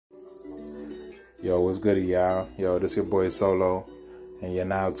Yo, what's good, y'all? Yo, this your boy Solo, and you're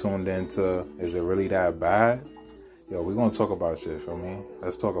now tuned into Is It Really That Bad? Yo, we're gonna talk about shit, feel me?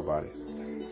 Let's talk about it.